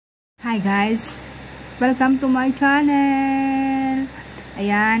Hi guys! Welcome to my channel!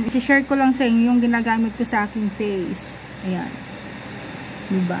 Ayan, i-share ko lang sa inyo yung ginagamit ko sa aking face. Ayan.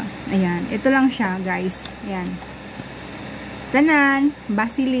 Diba? Ayan. Ito lang siya guys. Ayan. Tanan,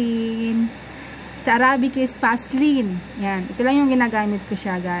 Vaseline. Sa Arabic is Vaseline. Ayan. Ito lang yung ginagamit ko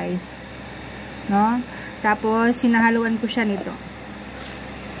siya guys. No? Tapos, sinahaluan ko siya nito.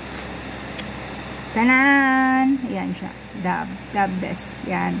 Tanan! Ayan siya. Dab best.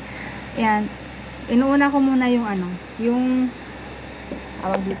 Ayan. Ayan. Inuuna ko muna yung yung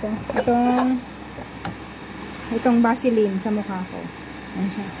awag dito. Itong Vaseline sa mukha ko. Ayan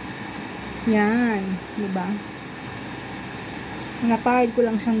siya. Yan. Diba? Napahid ko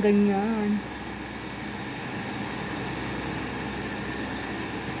lang siyang ganyan.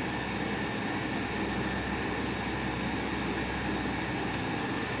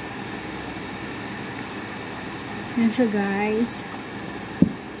 Yan siya guys.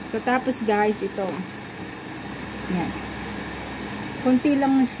 Tapos guys, ito. Yan. Konti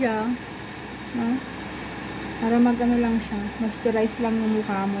lang siya. No? Para mag-ano lang siya. Moisturize lang yung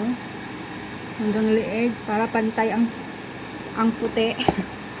mukha mo. Hanggang leeg. Para pantay ang puti.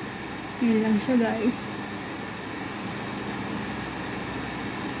 Yan lang siya guys.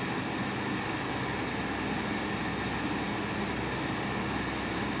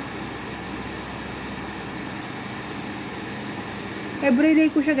 Everyday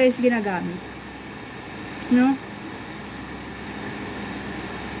ko siya guys ginagamit. No?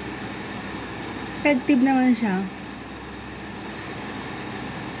 Effective naman siya.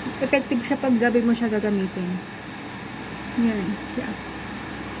 Effective siya pag gabi mo siya gagamitin. Yan siya.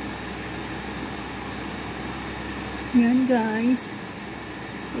 Yan guys.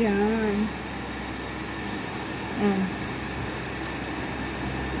 Yan.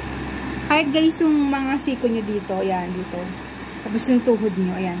 Kahit guys yung mga siko nyo dito. Yan dito. Tapos yung tuhod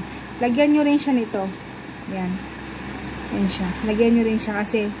nyo, ayan. Lagyan nyo rin siya nito. Ayan. Ayan siya. Lagyan nyo rin siya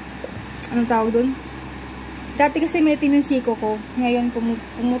kasi, anong tawag dun? Dati kasi may itim yung siko ko. Ngayon,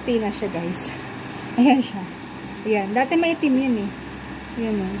 pumuti na siya, guys. Ayan siya. Ayan. Dati may itim yan eh.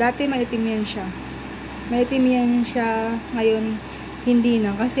 Ayan o. Dati may itim yan siya. May itim yan siya. Ngayon, hindi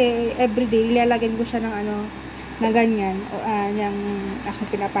na. Kasi, everyday, ilalagyan ko siya ng na ganyan. O, yung aking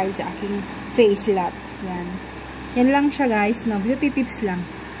pinapahid sa aking face lot. Ayan. Yan lang siya guys, no? Beauty tips lang.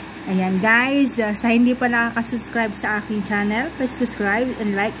 Ayan guys, sa hindi pa nakaka-subscribe sa aking channel, please subscribe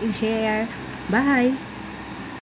and like and share. Bye!